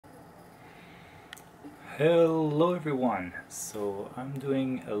Hello everyone, so I'm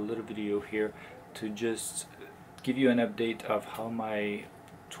doing a little video here to just give you an update of how my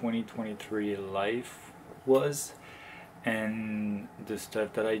 2023 life was and the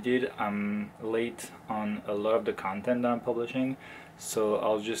stuff that I did. I'm late on a lot of the content that I'm publishing, so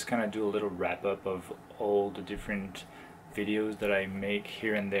I'll just kind of do a little wrap up of all the different videos that I make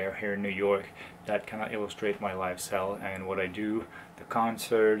here and there here in New York that kind of illustrate my lifestyle and what I do, the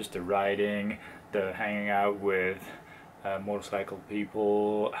concerts, the riding, the hanging out with motorcycle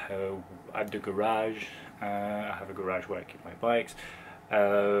people at the garage. I have a garage where I keep my bikes.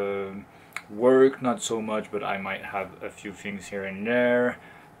 Work not so much, but I might have a few things here and there.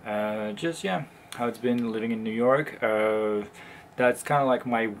 Just yeah, how it's been living in New York. That's kind of like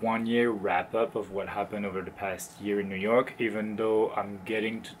my 1 year wrap up of what happened over the past year in New York, even though I'm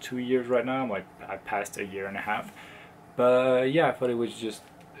getting to 2 years right now. I'm like, I passed a year and a half. But yeah, I thought it was just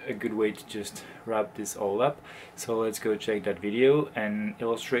a good way to just wrap this all up. So let's go check that video and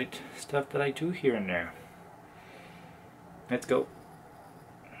illustrate stuff that I do here and there. Let's go.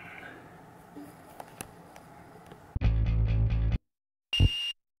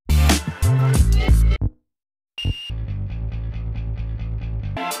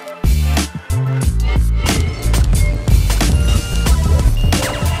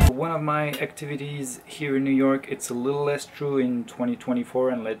 One of my activities here in New York, it's a little less true in 2024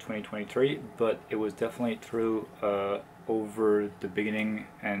 and late 2023, but it was definitely true over the beginning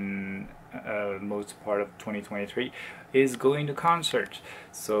and most part of 2023, is going to concerts.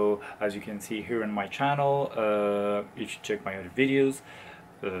 So as you can see here on my channel, you should check my other videos,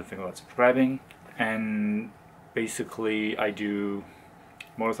 think about subscribing, and basically I do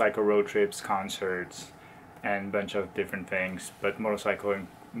motorcycle road trips, concerts, and a bunch of different things, but motorcycle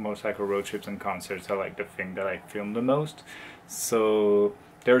road trips and concerts are like the thing that I film the most. So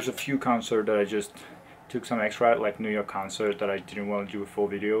there's a few concerts that I just took some extra, like New York concert, that I didn't want to do a full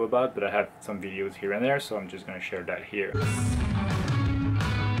video about, but I have some videos here and there, so I'm just going to share that here.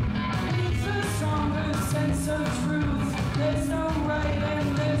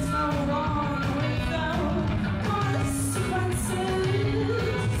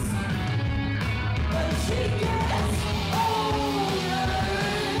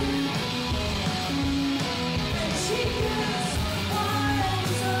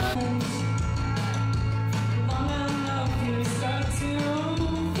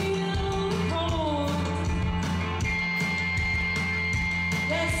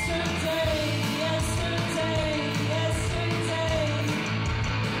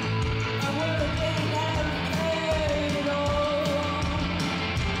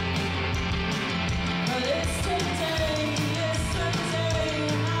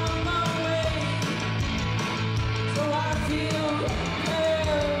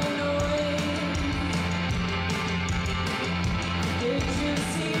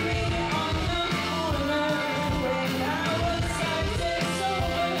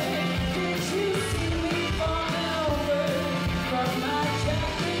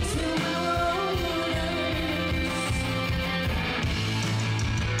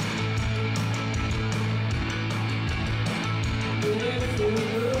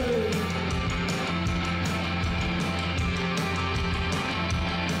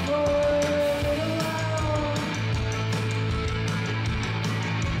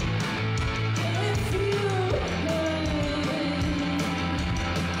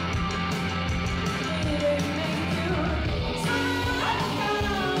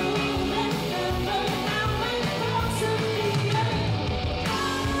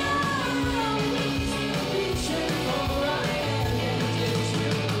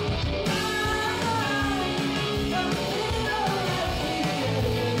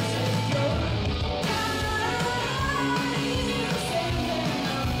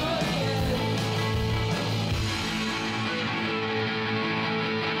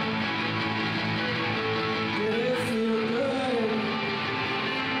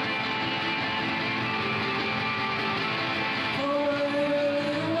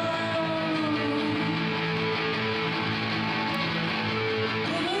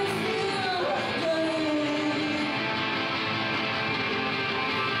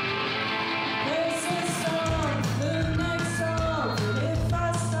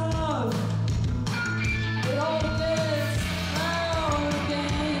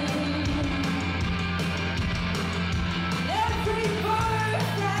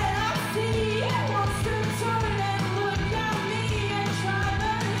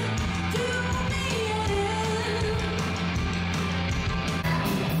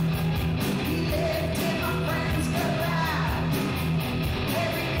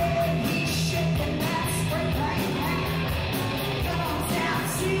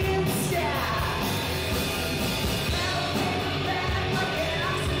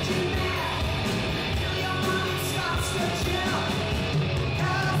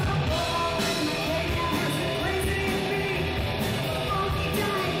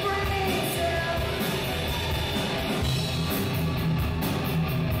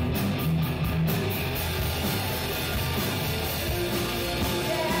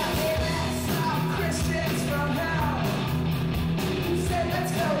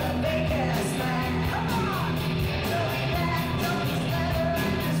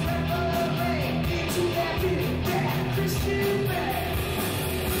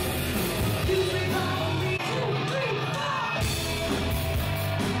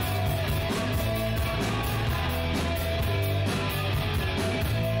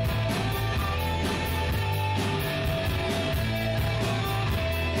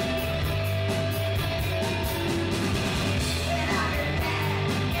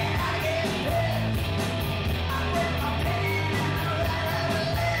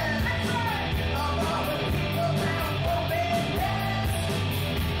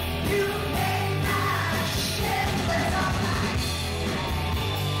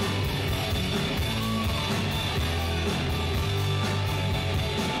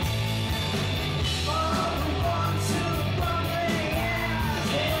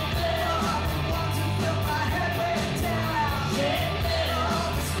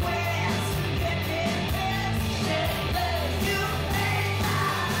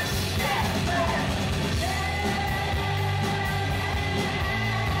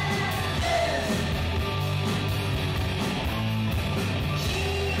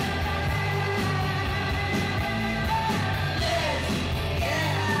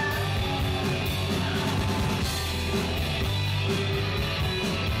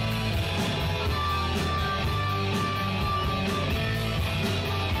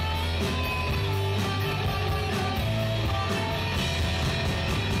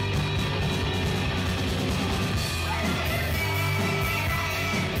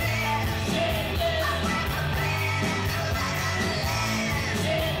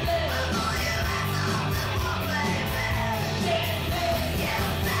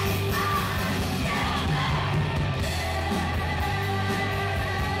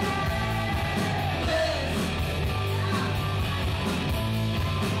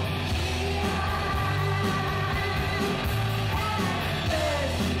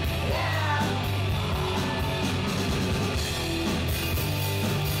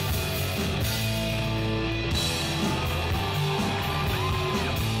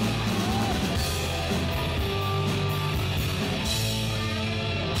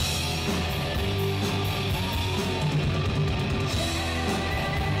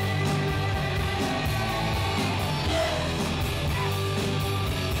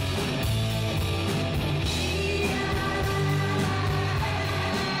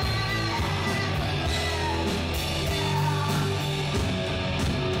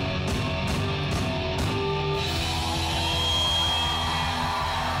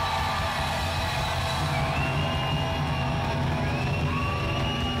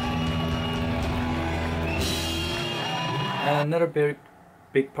 another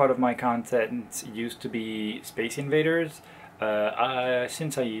big part of my content used to be Space Invaders.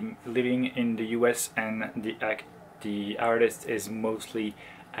 Since I'm living in the US and the artist is mostly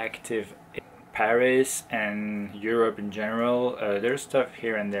active in Paris and Europe in general, there's stuff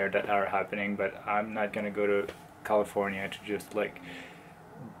here and there that are happening, but I'm not gonna go to California to just like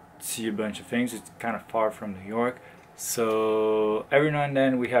see a bunch of things. It's kind of far from New York. So every now and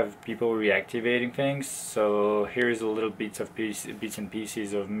then we have people reactivating things. So here's a little bits and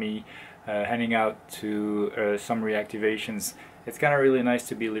pieces of me handing out to some reactivations. It's kind of really nice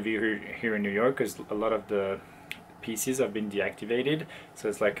to be living here in New York because a lot of the pieces have been deactivated. So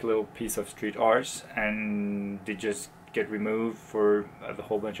it's like a little piece of street art and they just get removed for a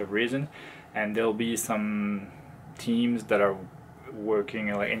whole bunch of reasons. And there'll be some teams that are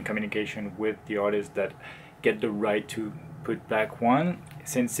working like in communication with the artists that get the right to put back one.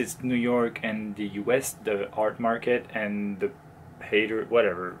 Since it's New York and the US, the art market and the hater,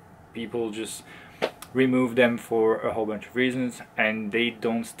 whatever, people just remove them for a whole bunch of reasons and they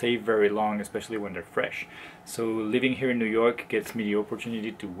don't stay very long, especially when they're fresh. So living here in New York gets me the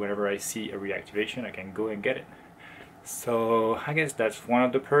opportunity to, whenever I see a reactivation, I can go and get it. So I guess that's one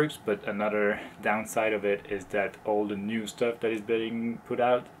of the perks, but another downside of it is that all the new stuff that is being put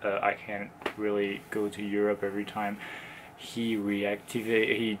out, I can't really go to Europe every time he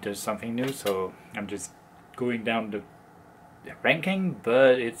does something new, so I'm just going down the ranking,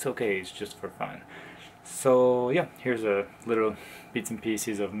 but it's okay, it's just for fun. So yeah, here's a little bits and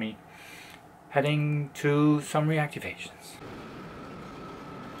pieces of me heading to some reactivations.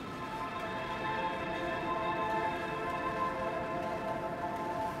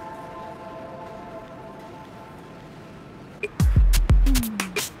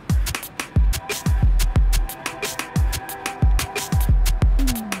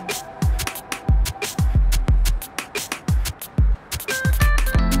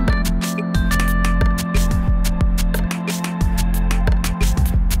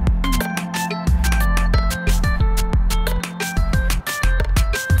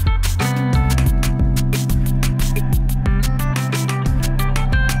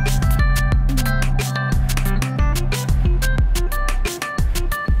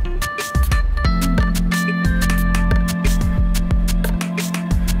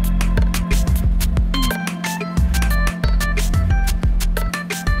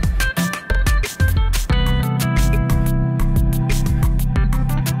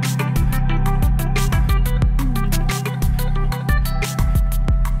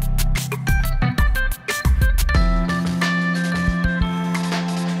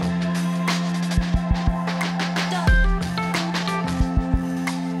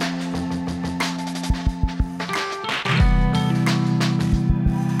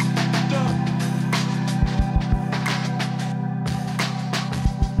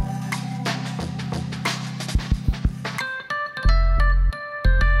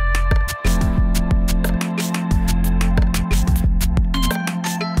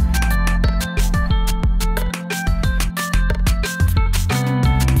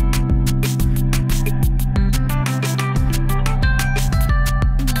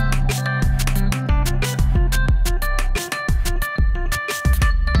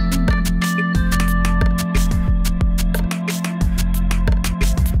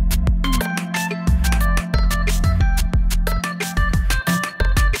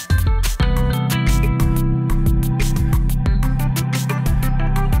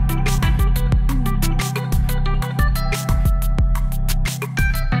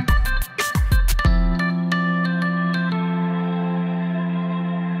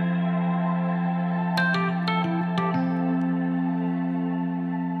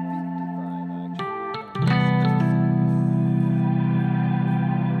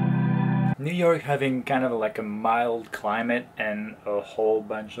 New York having kind of like a mild climate and a whole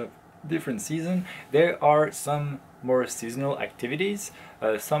bunch of different seasons, there are some more seasonal activities.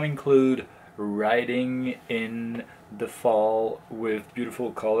 Some include riding in the fall with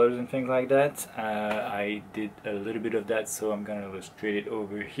beautiful colors and things like that. I did a little bit of that, so I'm gonna illustrate it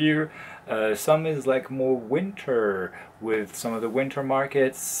over here. Some is like more winter with some of the winter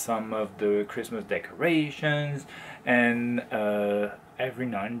markets, some of the Christmas decorations, and every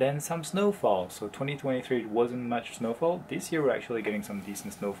now and then some snowfall. So 2023 it wasn't much snowfall. This year we're actually getting some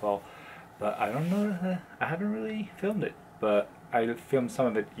decent snowfall, but I don't know, I haven't really filmed it, but I filmed some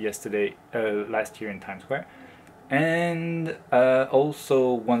of it yesterday, last year in Times Square. And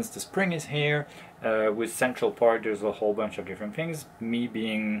also once the spring is here, with Central Park there's a whole bunch of different things. Me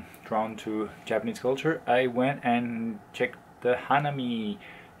being drawn to Japanese culture, I went and checked the Hanami,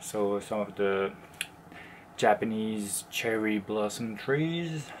 so some of the Japanese cherry blossom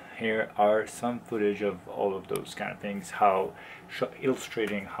trees. Here are some footage of all of those kind of things, how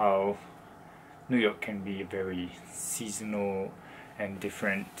illustrating how New York can be very seasonal and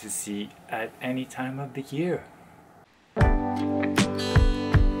different to see at any time of the year.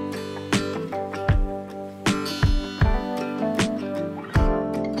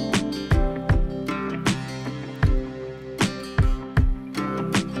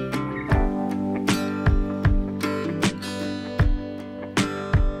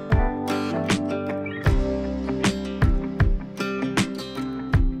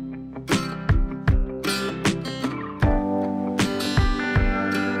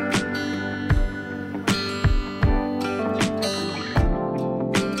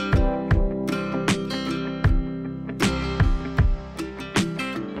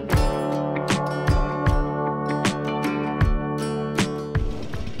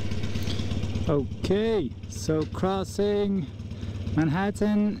 Okay, so crossing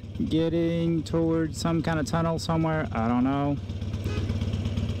Manhattan, getting towards some kind of tunnel somewhere, I don't know.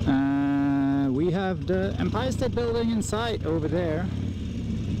 We have the Empire State Building in sight over there.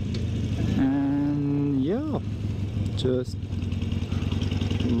 And yeah, just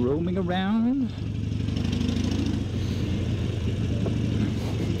roaming around.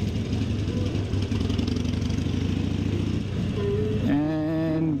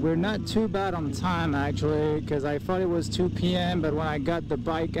 We're not too bad on time actually, because I thought it was 2 p.m. but when I got the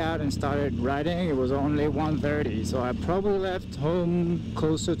bike out and started riding it was only 1:30, so I probably left home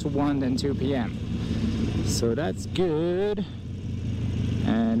closer to 1 than 2 p.m. so that's good,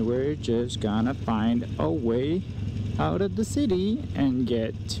 and we're just gonna find a way out of the city and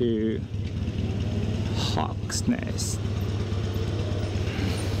get to Hawk's Nest.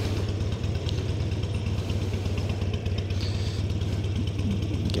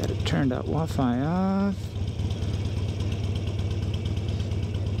 Gotta turn that Wi-Fi off.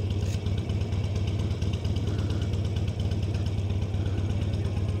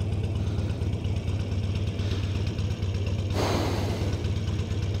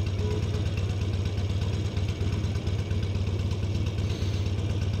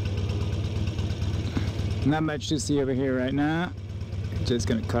 Not much to see over here right now. Just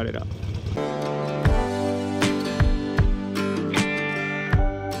gonna cut it up.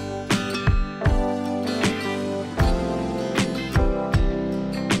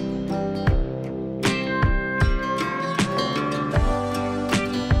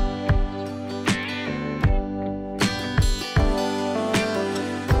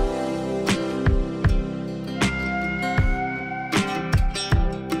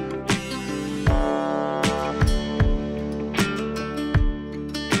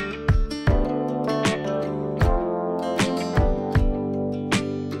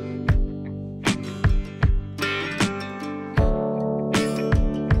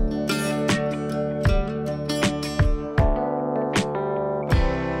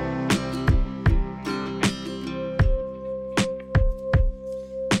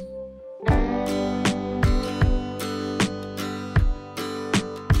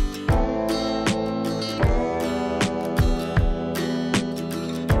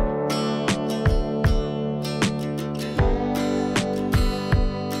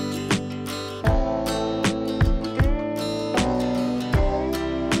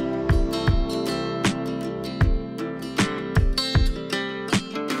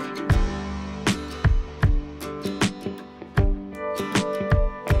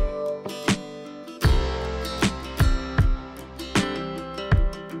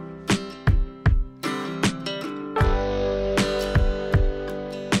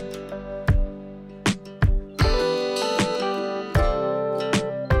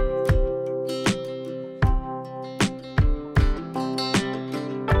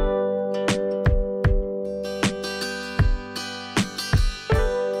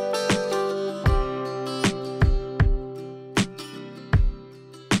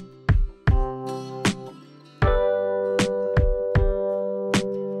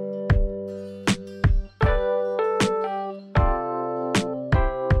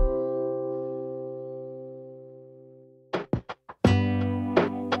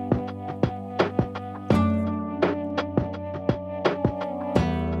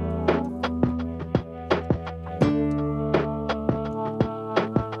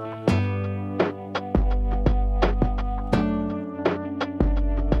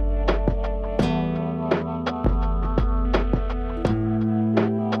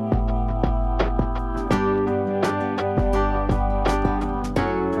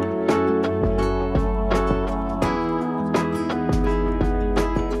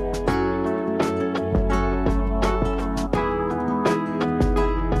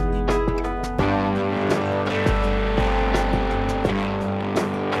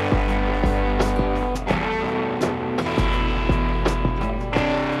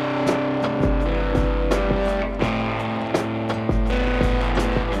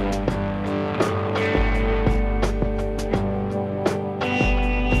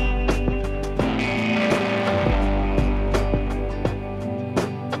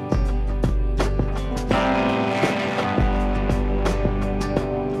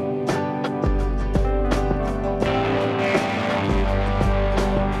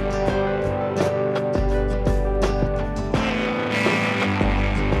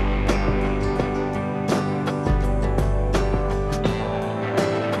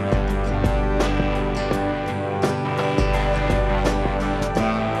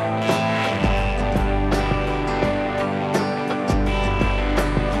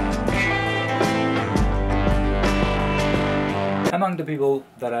 the people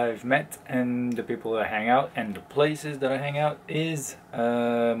that I've met and the people that I hang out and the places that I hang out is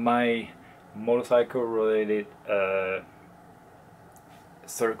my motorcycle related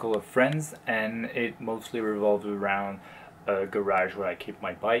circle of friends, and it mostly revolves around a garage where I keep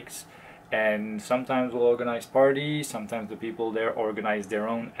my bikes. And sometimes we'll organize parties, sometimes the people there organize their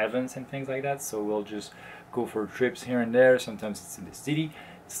own events and things like that, so we'll just go for trips here and there. Sometimes it's in the city.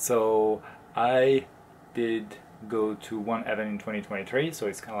 So I did go to one event in 2023, so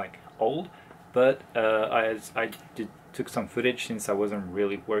it's kind of like old, but I took some footage since I wasn't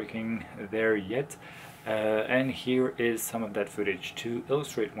really working there yet, and here is some of that footage to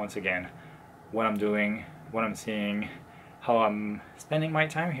illustrate once again what I'm doing, what I'm seeing, how I'm spending my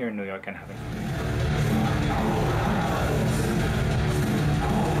time here in New York and having fun.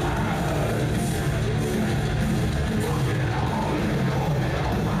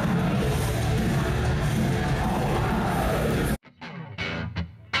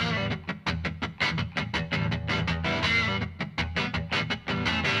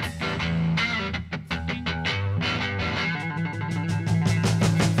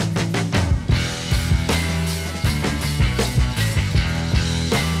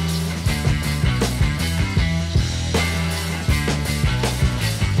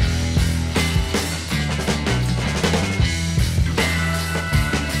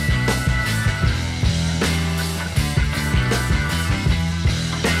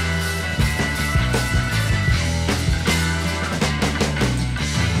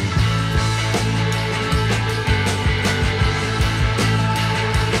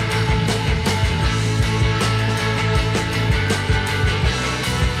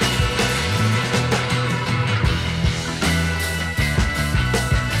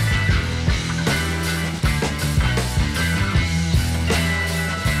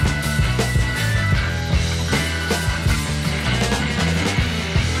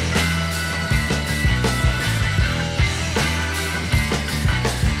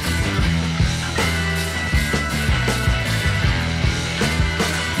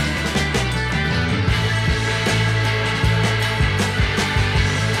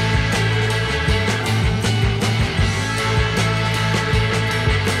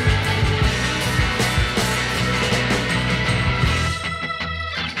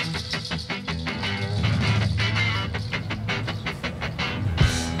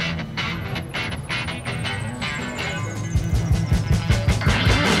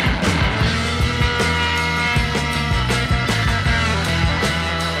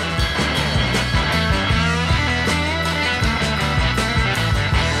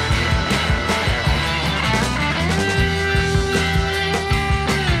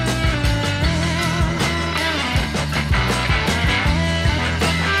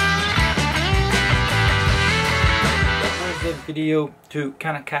 Video to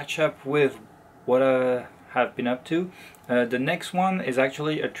kind of catch up with what I have been up to. The next one is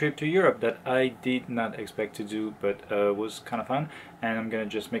actually a trip to Europe that I did not expect to do, but was kind of fun, and I'm gonna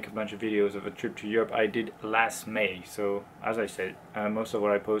just make a bunch of videos of a trip to Europe I did last May. So as I said, most of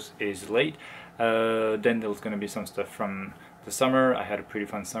what I post is late. Then there's gonna be some stuff from the summer. I had a pretty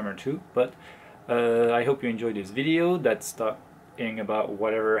fun summer too, but I hope you enjoyed this video that's talking about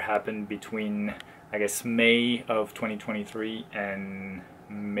whatever happened between, I guess, May of 2023 and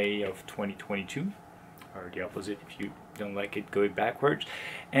May of 2022, or the opposite if you don't like it going backwards.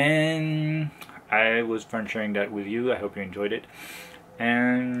 And I was fun sharing that with you. I hope you enjoyed it,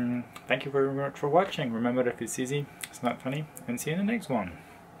 and thank you very much for watching. Remember that if it's easy, it's not funny, and see you in the next one.